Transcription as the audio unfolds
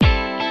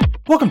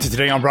Welcome to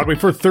Today on Broadway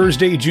for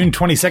Thursday, June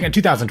 22nd,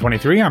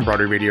 2023. I'm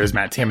Broadway Radio's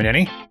Matt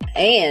Tamanini.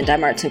 And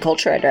I'm arts and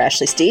culture editor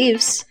Ashley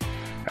Steves.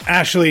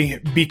 Ashley,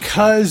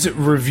 because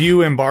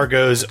review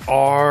embargoes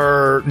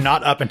are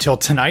not up until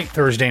tonight,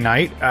 Thursday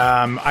night,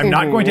 I'm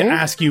not going to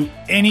ask you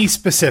any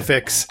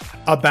specifics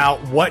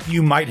about what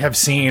you might have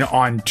seen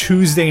on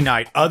Tuesday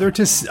night, other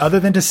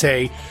than to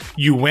say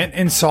you went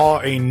and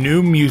saw a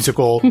new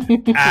musical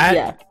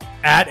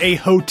at a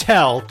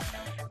hotel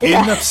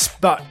in the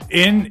spot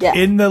in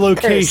the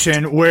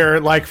location where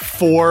like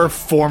 4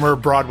 former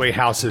Broadway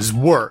houses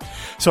were.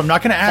 So I'm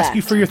not going to ask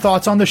you for your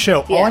thoughts on the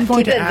show. All I'm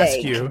going to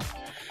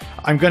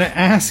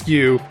ask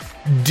you,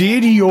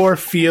 did your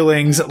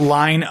feelings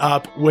line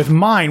up with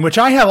mine, which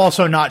I have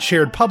also not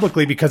shared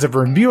publicly because of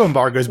review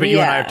embargoes, but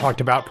you and I have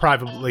talked about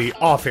privately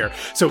off air.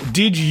 So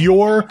did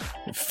your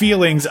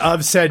feelings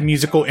of said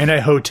musical in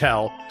a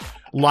hotel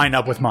line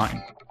up with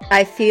mine?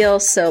 I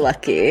feel so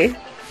lucky.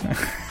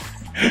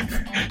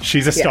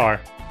 She's a star.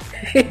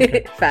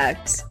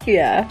 Facts.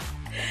 Yeah.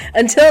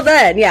 Until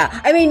then,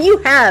 I mean, you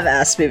have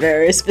asked me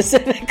very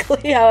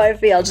specifically how I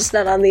feel, just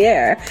not on the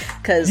air.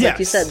 Because, like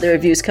you said, the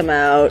reviews come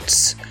out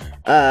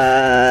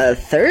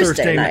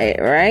Thursday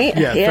night, right?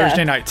 Yeah,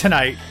 Thursday night.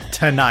 Tonight.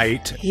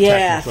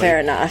 Yeah,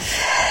 fair enough.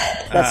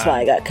 That's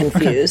why I got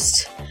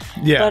confused. Okay.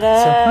 Yeah. But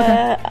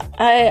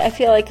I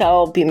feel like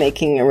I'll be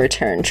making a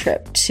return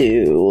trip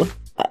to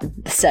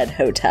said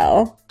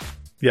hotel.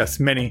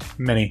 Yes, many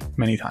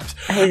times.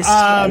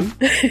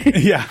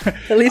 Yeah.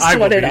 At least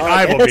one in August.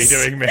 I will be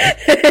doing many.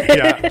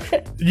 Yeah.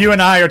 You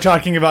and I are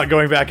talking about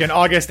going back in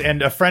August,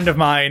 and a friend of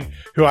mine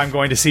who I'm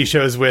going to see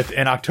shows with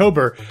in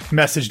October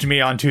messaged me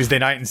on Tuesday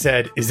night and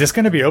said, "Is this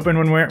going to be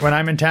open when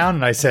I'm in town?"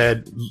 And I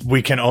said,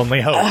 "We can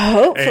only hope."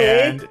 Hopefully.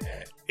 And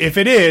if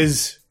it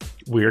is,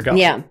 we're going.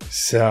 Yeah.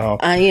 So.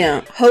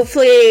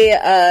 Hopefully,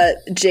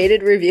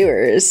 jaded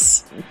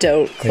reviewers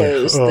don't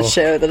close the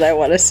show that I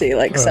want to see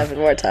 7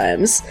 more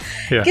times.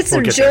 Yeah, get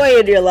some joy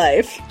in your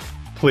life.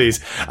 Please.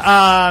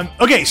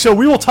 Okay, so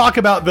we will talk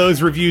about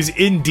those reviews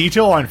in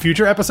detail on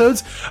future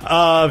episodes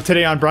of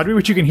Today on Broadway,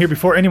 which you can hear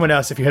before anyone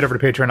else if you head over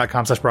to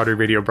patreon.com/Broadway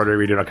Radio,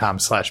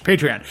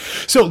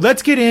 BroadwayRadio.com/Patreon. So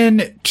let's get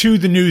into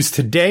the news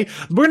today.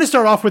 We're going to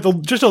start off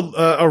with just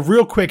a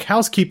real quick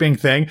housekeeping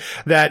thing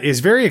that is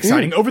very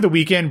exciting. Over the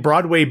weekend,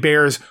 Broadway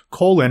Bears: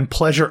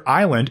 Pleasure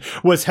Island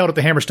was held at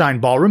the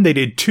Hammerstein Ballroom. They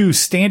did 2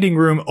 standing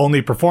room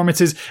only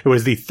performances. It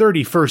was the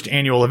 31st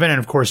annual event. And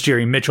of course,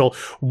 Jerry Mitchell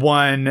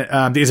won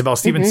the Isabel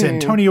Stevenson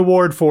Tony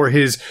Award for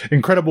his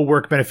incredible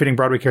work benefiting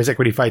Broadway Cares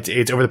Equity Fights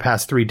AIDS over the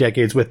past 3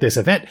 decades with this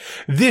event.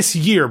 This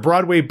year,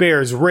 Broadway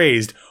Bears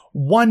raised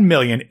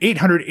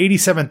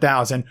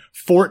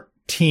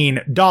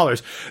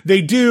 $1,887,014.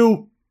 They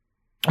do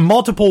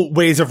multiple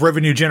ways of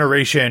revenue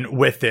generation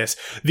with this.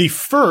 The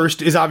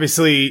first is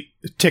obviously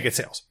ticket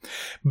sales.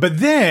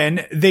 But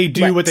then they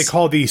do what they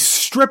call the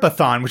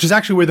strip-a-thon, which is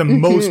actually where the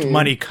most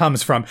money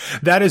comes from.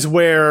 That is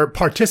where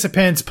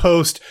participants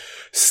post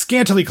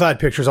scantily clad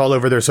pictures all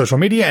over their social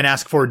media and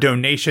ask for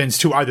donations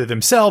to either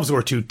themselves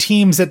or to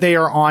teams that they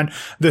are on.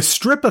 The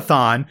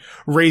strip-a-thon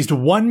raised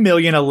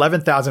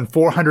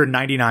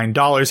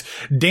 $1,011,499.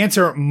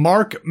 Dancer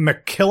Mark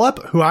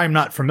McKillop, who I'm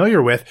not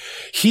familiar with,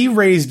 he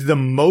raised the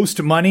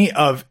most money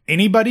of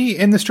anybody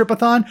in the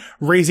strip-a-thon,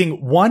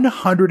 raising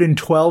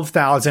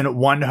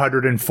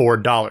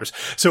 $112,104.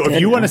 So if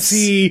you want to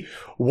see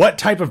what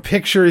type of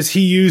pictures he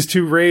used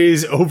to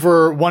raise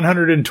over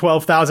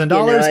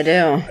 $112,000, I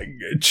do.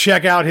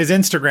 Check out his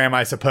Instagram,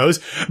 I suppose.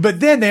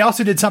 But then they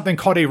also did something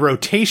called a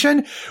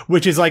rotation,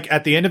 which is like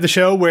at the end of the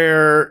show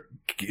where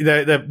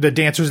the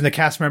dancers and the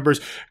cast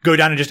members go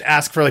down and just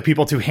ask for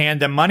people to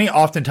hand them money.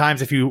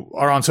 Oftentimes, if you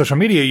are on social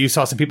media, you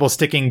saw some people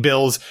sticking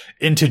bills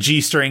into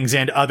G-strings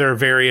and other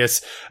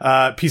various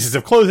pieces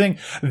of clothing.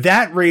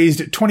 That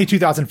raised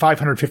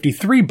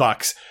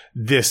 $22,553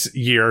 this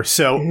year.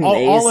 So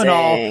all in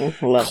all,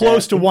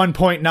 close to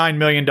 $1.9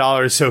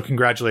 million. So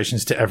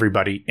congratulations to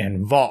everybody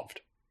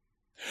involved.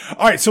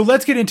 All right, so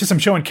let's get into some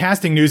show and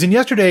casting news. And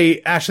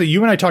yesterday, Ashley,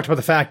 you and I talked about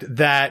the fact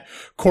that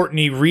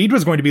Courtney Reed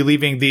was going to be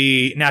leaving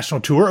the national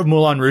tour of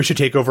Moulin Rouge to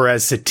take over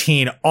as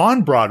Satine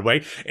on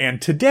Broadway.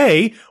 And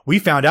today, we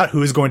found out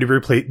who is going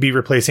to be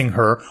replacing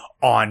her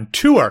on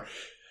tour.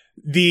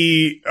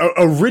 The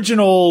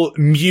original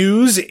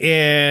muse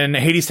in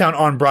Hadestown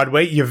on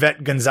Broadway,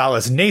 Yvette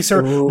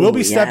Gonzalez-Nacer, will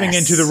be stepping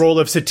into the role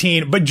of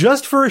Satine, but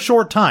just for a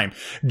short time,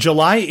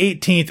 July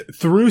 18th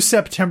through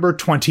September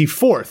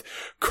 24th.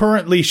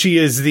 Currently, she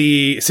is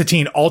the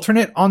Satine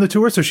alternate on the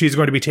tour, so she's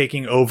going to be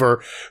taking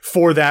over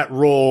for that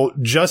role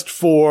just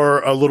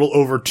for a little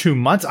over 2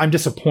 months. I'm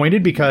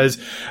disappointed because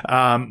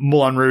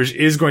Moulin Rouge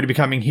is going to be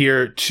coming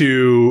here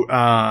to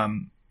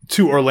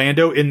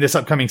Orlando in this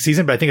upcoming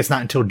season, but I think it's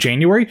not until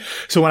January.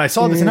 So when I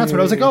saw this announcement,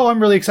 I was like, oh, I'm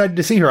really excited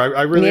to see her.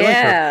 I really like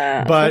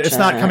her. But it's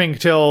not coming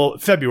till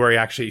February,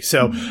 actually.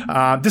 So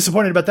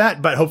disappointed about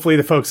that, but hopefully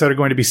the folks that are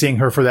going to be seeing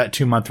her for that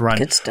 2-month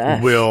run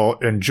will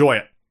enjoy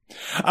it.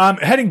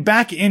 Heading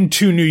back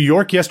into New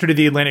York, yesterday,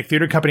 the Atlantic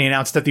Theater Company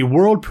announced that the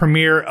world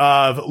premiere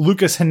of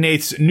Lucas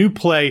Hnath's new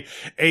play,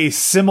 A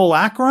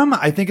Simulacrum,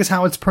 I think is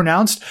how it's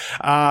pronounced,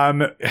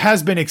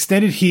 has been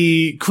extended.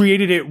 He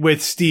created it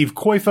with Steve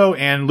Koifo,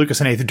 and Lucas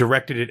Hnath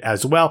directed it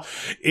as well.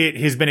 It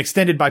has been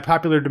extended by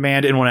popular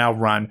demand and will now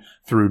run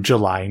through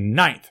July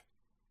 9th.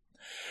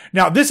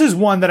 Now, this is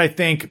one that I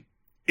think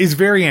is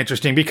very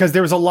interesting because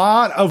there was a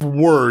lot of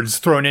words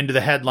thrown into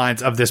the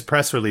headlines of this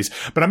press release,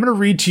 but I'm going to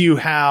read to you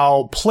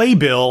how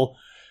Playbill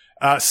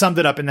summed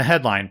it up in the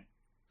headline.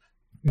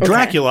 Okay.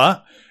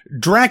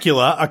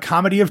 Dracula, a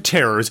comedy of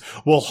terrors,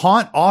 will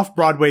haunt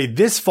off-Broadway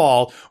this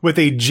fall with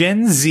a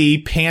Gen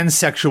Z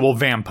pansexual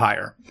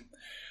vampire.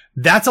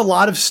 That's a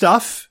lot of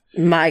stuff.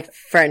 My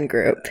friend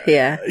group,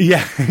 yeah.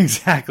 Yeah,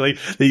 exactly.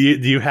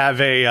 You have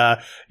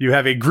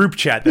a group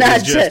chat that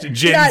is just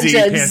Gen Z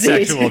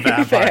pansexual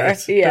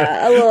vampires.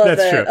 Yeah, a little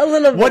That's bit. True. A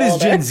little bit. What is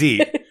older. Gen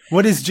Z?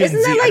 What is Gen Z?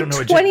 Isn't that like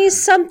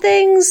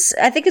 20-somethings?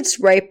 I think it's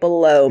right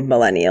below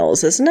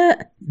millennials, isn't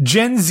it?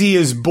 Gen Z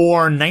is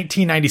born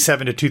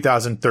 1997 to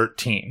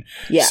 2013.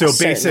 Yeah, so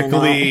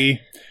basically,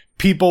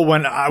 people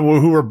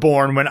who were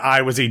born when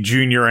I was a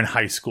junior in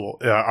high school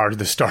are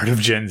the start of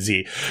Gen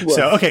Z. Whoa.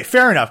 So, okay,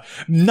 fair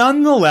enough.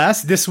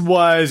 Nonetheless, this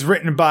was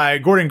written by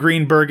Gordon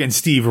Greenberg and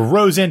Steve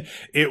Rosen.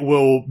 It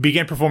will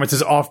begin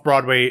performances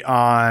off-Broadway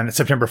on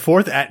September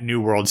 4th at New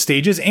World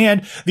Stages,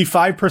 and the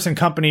 5-person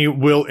company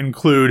will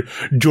include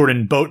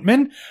Jordan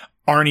Boatman,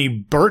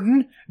 Arnie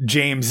Burton,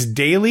 James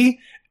Daly,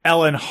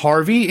 Ellen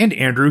Harvey, and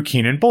Andrew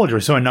Keenan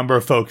Bolger. So a number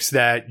of folks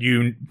that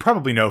you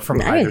probably know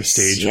from either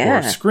stage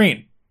or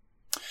screen.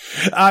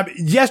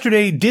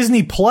 Yesterday,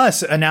 Disney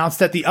Plus announced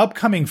that the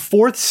upcoming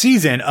 4th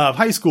season of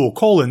High School: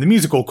 the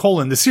musical: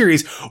 the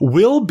series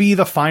will be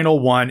the final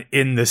one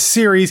in the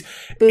series.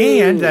 Ooh.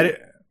 And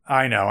that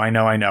I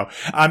know.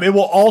 It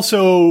will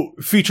also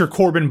feature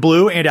Corbin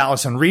Bleu and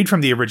Allison Reed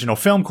from the original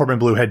film. Corbin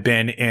Bleu had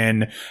been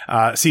in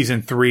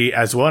season 3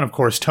 as well. And of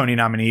course, Tony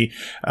nominee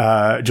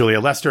Julia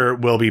Lester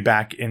will be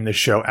back in the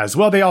show as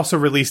well. They also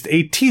released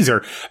a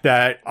teaser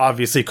that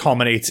obviously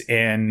culminates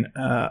in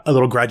a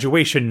little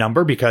graduation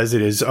number because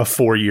it is a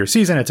 4-year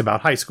season. It's about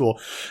high school.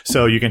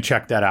 So you can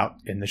check that out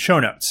in the show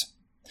notes.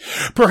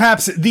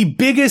 Perhaps the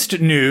biggest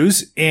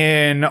news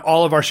in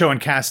all of our show and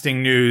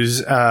casting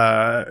news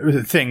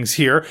things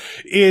here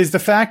is the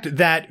fact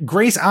that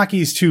Grace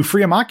Aki's To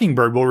Free a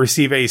Mockingbird will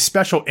receive a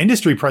special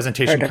industry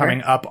presentation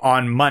coming up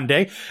on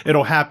Monday.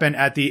 It'll happen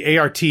at the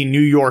ART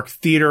New York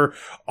Theater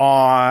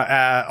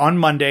on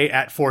Monday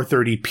at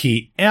 4:30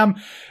 p.m.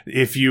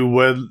 If you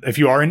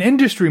are an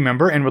industry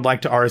member and would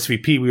like to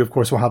RSVP, we of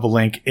course will have a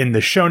link in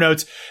the show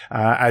notes.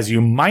 As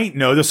you might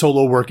know, the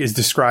solo work is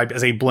described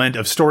as a blend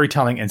of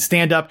storytelling and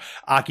stand-up.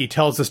 Aki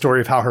tells the story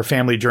of how her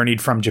family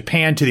journeyed from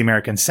Japan to the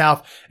American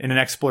South in an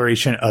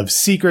exploration of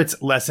secrets,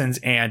 lessons,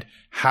 and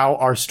how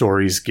our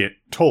stories get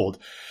told.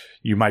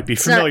 You might be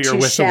familiar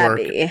with the work.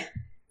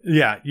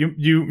 Yeah,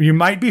 you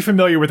might be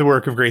familiar with the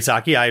work of Grace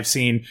Aki. I have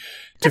seen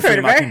To Free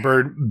a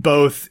Mockingbird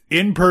both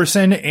in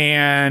person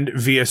and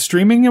via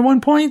streaming at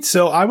one point.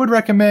 So I would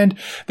recommend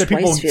that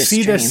people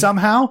see this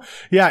somehow.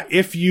 Yeah,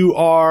 if you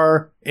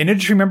are an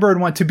industry member and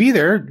want to be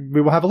there,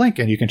 we will have a link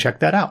and you can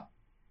check that out.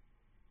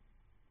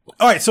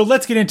 All right, so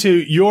let's get into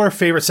your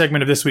favorite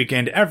segment of this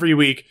weekend every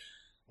week.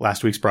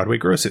 Last week's Broadway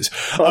grosses.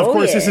 Of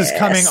course, this is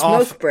coming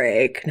off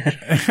break.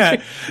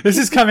 This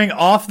is coming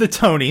off the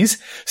Tonys.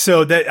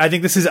 So that I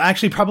think this is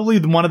actually probably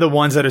one of the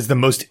ones that is the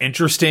most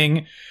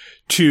interesting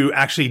to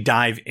actually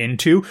dive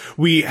into.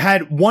 We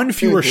had one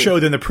fewer show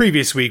than the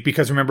previous week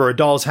because remember, A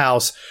Doll's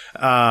House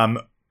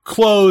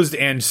closed,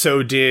 and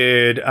so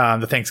did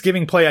the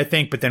Thanksgiving play, I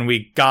think. But then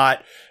we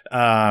got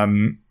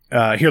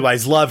Here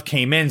Lies Love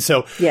came in.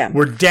 So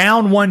we're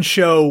down one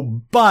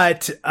show,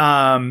 but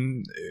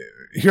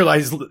Here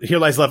Lies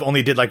Love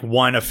only did like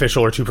one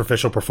official or 2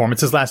 official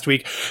performances last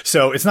week.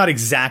 So it's not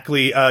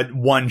exactly a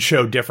one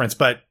show difference,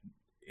 but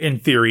in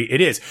theory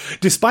it is.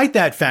 Despite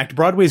that fact,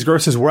 Broadway's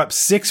grosses were up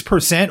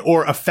 6%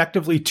 or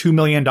effectively $2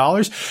 million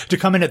to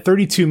come in at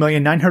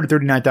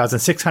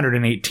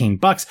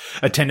 $32,939,618.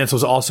 Attendance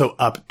was also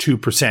up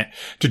 2%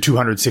 to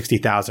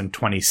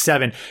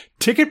 260,027.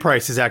 Ticket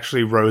prices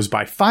actually rose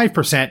by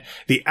 5%.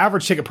 The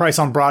average ticket price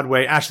on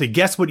Broadway, Ashley,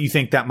 guess what you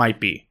think that might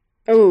be?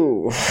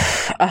 Ooh,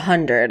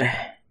 $100.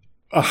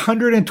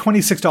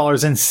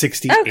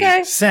 $126.68.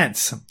 Okay.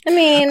 I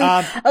mean,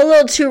 a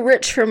little too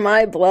rich for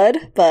my blood,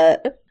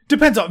 but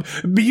depends on,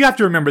 but you have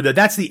to remember that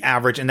that's the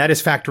average, and that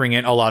is factoring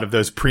in a lot of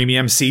those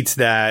premium seats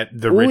that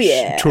the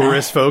rich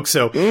tourist folks.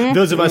 So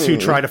those of us who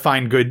try to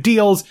find good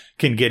deals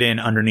can get in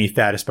underneath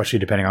that, especially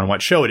depending on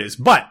what show it is.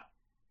 But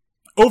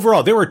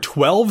overall, there were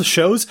 12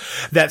 shows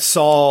that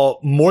saw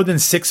more than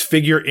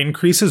 6-figure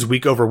increases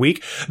week over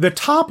week. The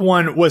top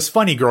one was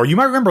Funny Girl. You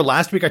might remember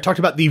last week I talked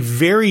about the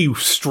very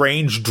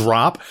strange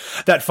drop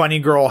that Funny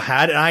Girl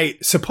had, and I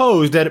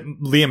supposed that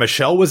Lea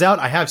Michele was out.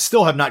 I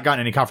still have not gotten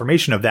any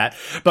confirmation of that,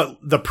 but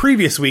the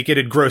previous week it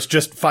had grossed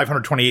just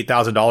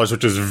 $528,000,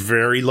 which is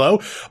very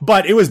low,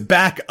 but it was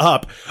back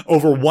up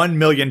over $1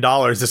 million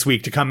this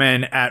week to come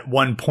in at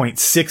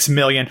 $1.6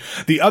 million.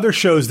 The other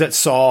shows that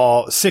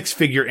saw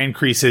 6-figure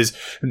increases,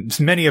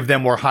 many of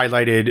them were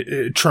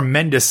highlighted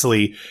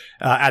tremendously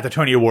at the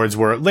Tony Awards,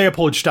 were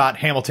Leopoldstadt,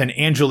 Hamilton,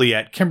 and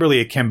Juliet,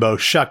 Kimberly Akimbo,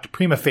 Shucked,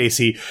 Prima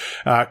Facie,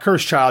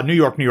 Cursed Child, New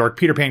York, New York,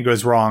 Peter Pan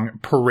Goes Wrong,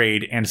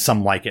 Parade, and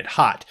Some Like It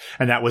Hot.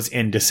 And that was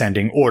in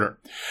descending order.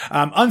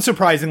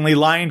 Unsurprisingly,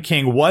 Lion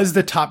King was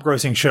the top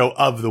grossing show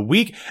of the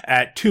week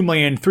at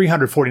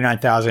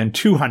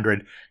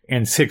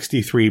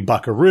 $2,349,263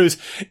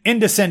 buckaroos. In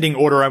descending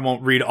order, I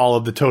won't read all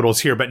of the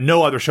totals here, but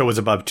no other show was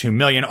above 2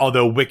 million,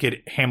 although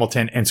Wicked,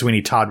 Hamilton, and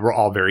Sweeney Todd were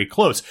all very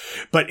close.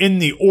 But in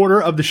the order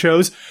of the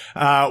shows,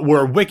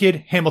 were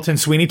Wicked, Hamilton,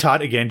 Sweeney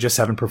Todd, again, just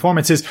 7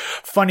 performances,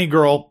 Funny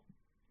Girl,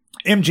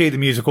 MJ the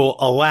Musical,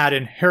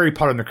 Aladdin, Harry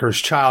Potter and the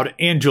Cursed Child,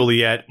 and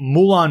Juliet,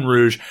 Moulin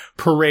Rouge,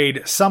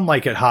 Parade, Some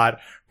Like It Hot,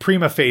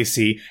 Prima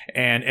Facie,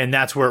 and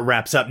that's where it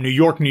wraps up. New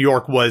York, New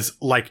York was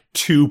like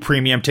 2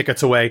 premium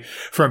tickets away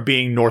from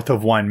being north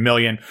of 1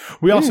 million.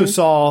 We also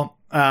saw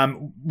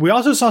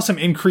some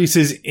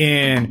increases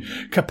in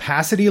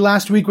capacity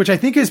last week, which I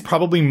think is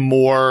probably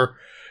more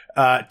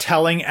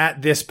telling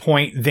at this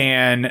point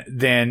than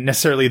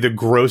necessarily the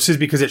grosses,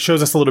 because it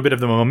shows us a little bit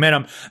of the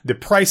momentum. The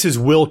prices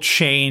will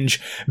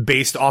change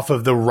based off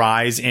of the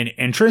rise in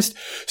interest.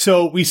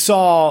 So we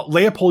saw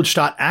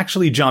Leopoldstadt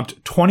actually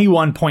jumped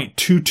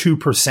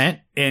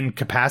 21.22% in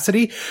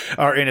capacity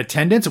or in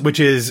attendance, which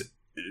is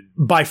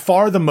by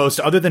far the most,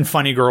 other than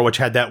Funny Girl, which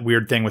had that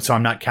weird thing, so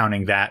I'm not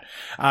counting that.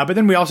 But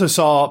then we also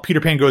saw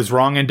Peter Pan Goes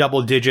Wrong in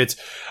double digits.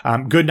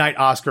 Goodnight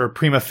Oscar,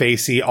 Prima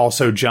Facie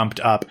also jumped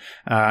up.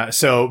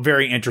 So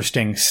very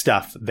interesting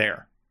stuff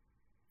there.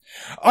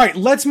 All right,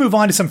 let's move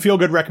on to some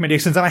feel-good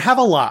recommendations, and I have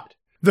a lot.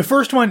 The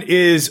first one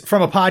is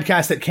from a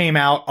podcast that came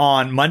out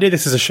on Monday.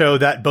 This is a show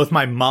that both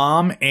my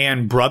mom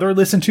and brother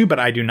listen to, but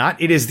I do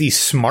not. It is the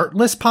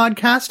Smartless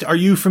podcast. Are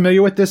you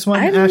familiar with this one,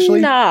 Ashley?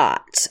 I'm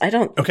not. I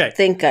don't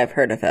think I've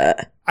heard of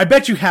it. I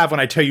bet you have when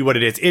I tell you what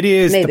it is. It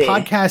is Maybe. The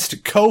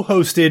podcast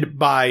co-hosted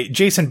by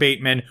Jason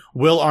Bateman,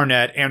 Will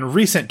Arnett, and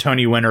recent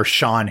Tony winner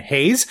Sean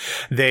Hayes.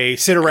 They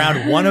sit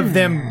around. One of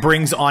them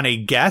brings on a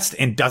guest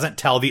and doesn't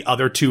tell the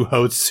other 2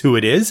 hosts who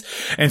it is.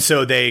 And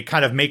so they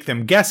kind of make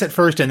them guess at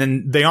first, and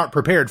then they aren't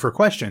prepared for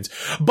questions.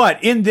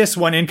 But in this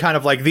one, in kind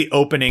of like the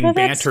opening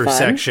banter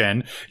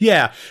section,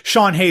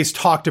 Sean Hayes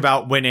talked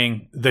about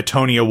winning the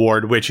Tony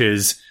Award, which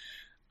is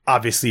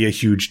obviously a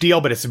huge deal,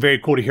 but it's very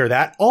cool to hear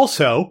that.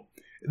 Also,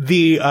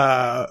 the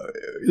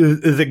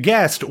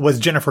guest was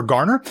Jennifer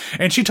Garner,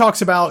 and she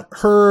talks about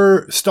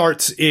her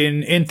starts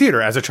in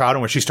theater as a child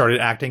and when she started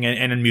acting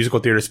and in musical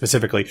theater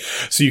specifically.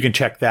 So you can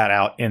check that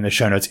out in the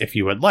show notes if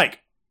you would like.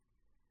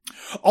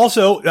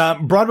 Also,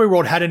 Broadway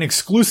World had an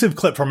exclusive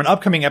clip from an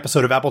upcoming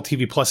episode of Apple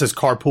TV Plus's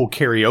Carpool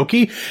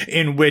Karaoke,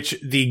 in which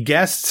the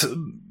guests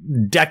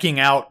decking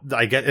out,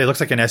 I guess it looks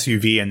like an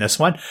SUV in this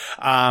one,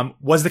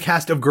 was the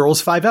cast of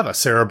Girls 5 Eva,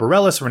 Sarah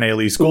Bareilles, Renee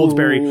Elise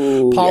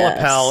Goldsberry, Paula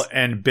Pell,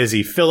 and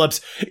Busy Phillips.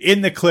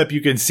 In the clip,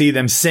 you can see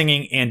them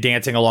singing and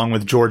dancing along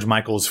with George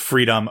Michael's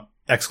Freedom!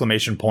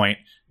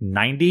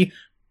 90.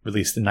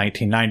 Released in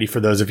 1990. For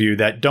those of you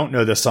that don't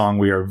know the song,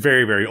 we are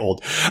very, very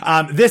old.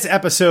 This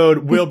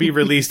episode will be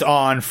released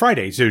on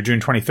Friday, so June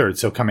 23rd,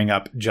 so coming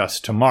up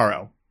just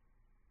tomorrow.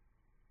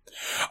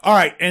 All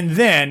right, and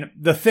then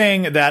the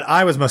thing that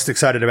I was most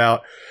excited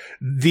about,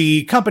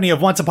 the company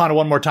of Once Upon a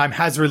One More Time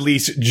has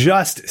released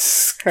just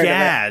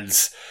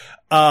scads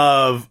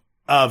of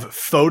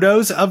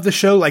photos of the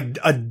show, like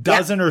a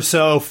dozen or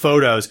so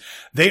photos.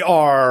 They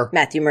are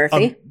Matthew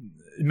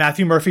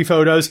Murphy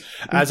photos,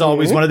 as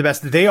always, one of the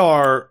best. They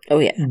are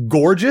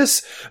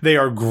gorgeous. They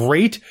are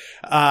great.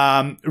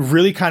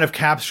 Really kind of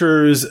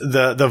captures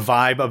the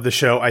vibe of the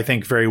show, I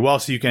think, very well.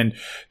 So you can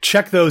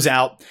check those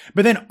out.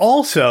 But then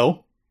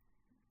also,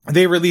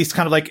 they released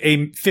kind of like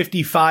a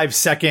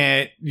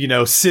 55-second,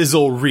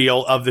 sizzle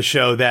reel of the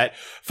show that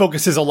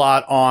focuses a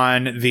lot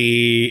on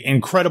the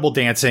incredible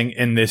dancing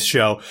in this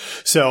show.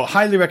 So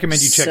highly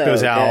recommend you check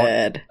those out.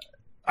 Good.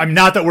 I'm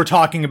not that we're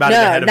talking about it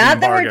ahead of the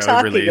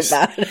embargo release.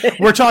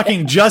 We're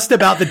talking just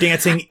about the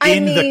dancing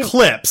in the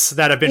clips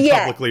that have been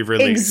publicly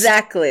released.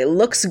 Exactly.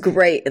 Looks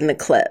great in the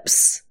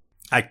clips.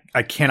 I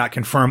cannot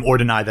confirm or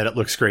deny that it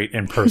looks great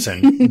in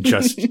person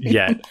just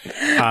yet.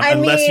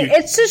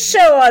 It's a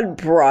show on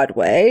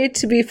Broadway.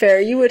 To be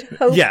fair, you would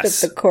hope that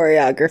the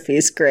choreography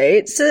is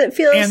great. So it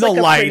feels and like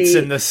the lights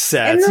and the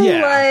sets. And the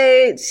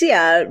lights,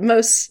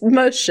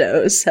 most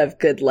shows have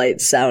good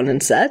lights, sound,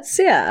 and sets.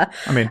 Yeah.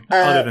 I mean,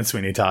 other than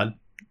Sweeney Todd.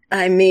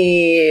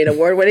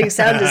 Award-winning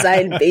sound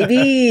design,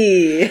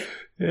 baby.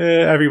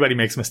 everybody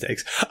makes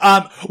mistakes.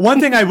 One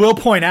thing I will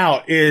point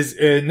out is,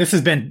 and this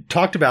has been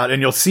talked about,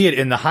 and you'll see it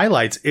in the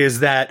highlights, is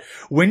that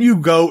when you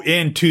go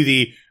into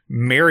the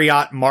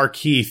Marriott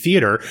Marquis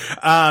Theater,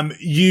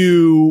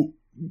 you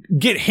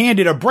get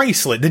handed a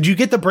bracelet. Did you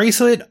get the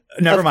bracelet?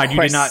 Never mind.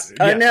 You did not.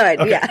 Oh, no.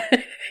 Yeah.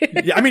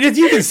 Yeah, I mean,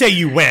 you can say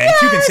you went.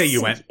 Yes! You can say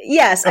you went.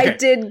 Yes, okay. I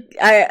did.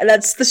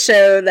 That's the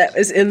show that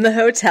was in the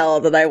hotel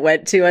that I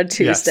went to on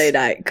Tuesday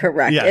night.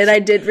 Correct. Yes. And I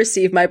did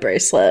receive my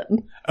bracelet.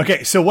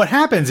 Okay, so what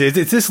happens is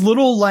it's this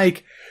little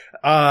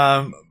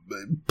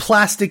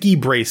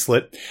plasticky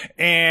bracelet,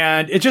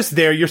 and it's just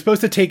there. You're supposed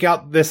to take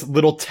out this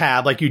little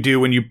tab like you do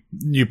when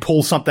you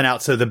pull something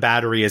out so the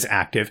battery is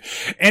active,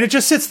 and it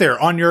just sits there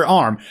on your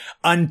arm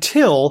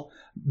until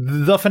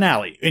the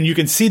finale. And you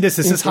can see this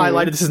is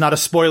highlighted. This is not a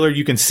spoiler.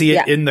 You can see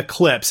it in the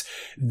clips.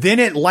 Then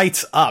it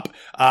lights up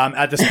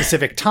at the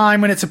specific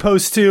time when it's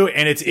supposed to,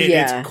 and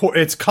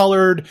it's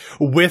colored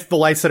with the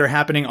lights that are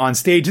happening on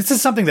stage. This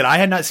is something that I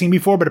had not seen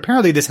before, but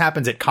apparently this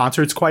happens at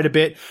concerts quite a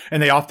bit,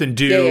 and they often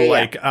do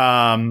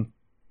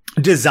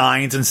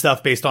designs and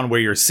stuff based on where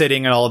you're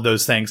sitting and all of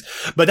those things.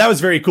 But that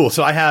was very cool.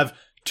 So I have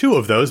 2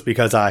 of those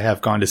because I have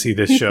gone to see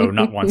this show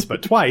not once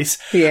but twice.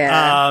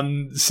 Yeah.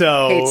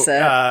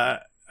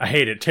 I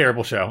hate it.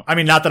 Terrible show. I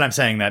mean, not that I'm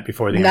saying that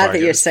before the embargo. Not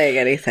that you're saying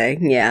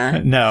anything. Yeah.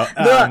 No.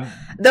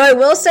 Though I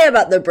will say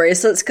about the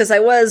bracelets, because I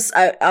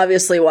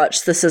obviously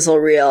watched the sizzle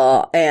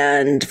reel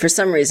and for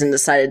some reason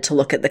decided to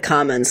look at the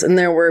comments, and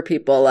there were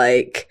people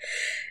like,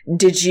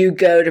 did you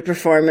go to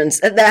performance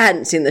that I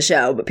hadn't seen the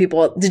show, but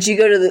did you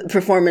go to the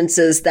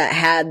performances that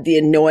had the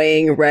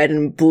annoying red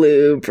and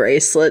blue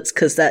bracelets?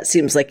 Cause that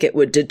seems like it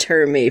would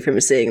deter me from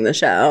seeing the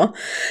show.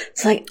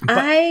 It's like,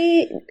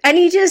 I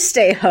need you to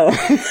stay home.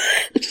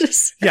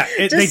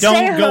 They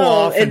don't go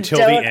off until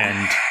the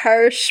end.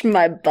 Harsh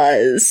my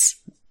buzz.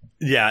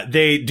 Yeah.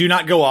 They do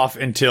not go off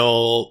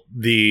until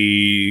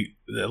the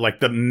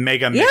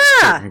mega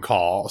mix curtain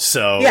call.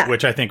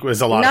 Which I think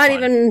was a lot of fun. Not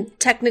even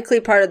technically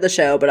part of the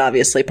show, but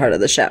obviously part of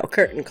the show.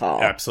 Curtain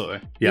call.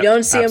 Absolutely. Yep, you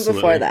don't see him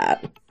before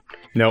that.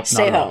 Nope.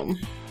 Stay home.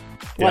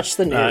 Watch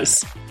the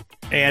news.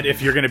 And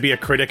if you're going to be a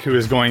critic who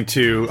is going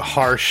to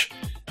harsh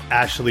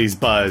Ashley's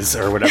buzz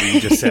or whatever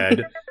you just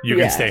said, you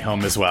can stay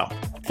home as well.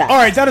 All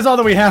right, that is all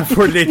that we have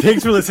for today.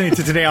 Thanks for listening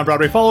to Today on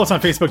Broadway. Follow us on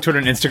Facebook, Twitter,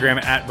 and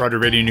Instagram at Broadway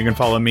Radio, and you can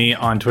follow me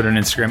on Twitter and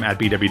Instagram at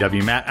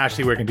BWWMatt.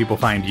 Ashley, where can people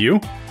find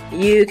you?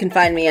 You can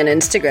find me on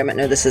Instagram at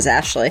No This Is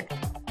Ashley.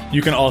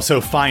 You can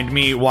also find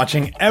me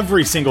watching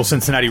every single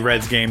Cincinnati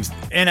Reds games,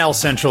 NL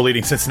Central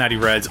leading Cincinnati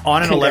Reds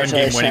on an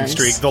 11-game winning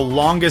streak, the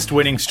longest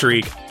winning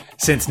streak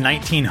since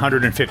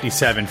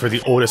 1957 for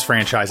the oldest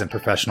franchise in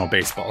professional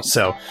baseball.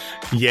 So,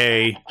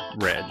 yay,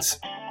 Reds.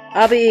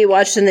 I'll be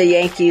watching the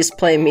Yankees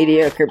play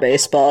mediocre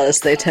baseball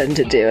as they tend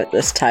to do at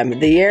this time of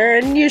the year,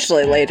 and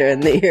usually later in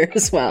the year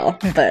as well.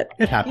 But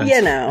it happens.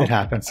 It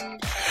happens.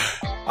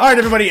 All right,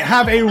 everybody,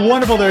 have a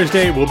wonderful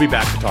Thursday. We'll be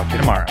back to talk to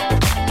you tomorrow.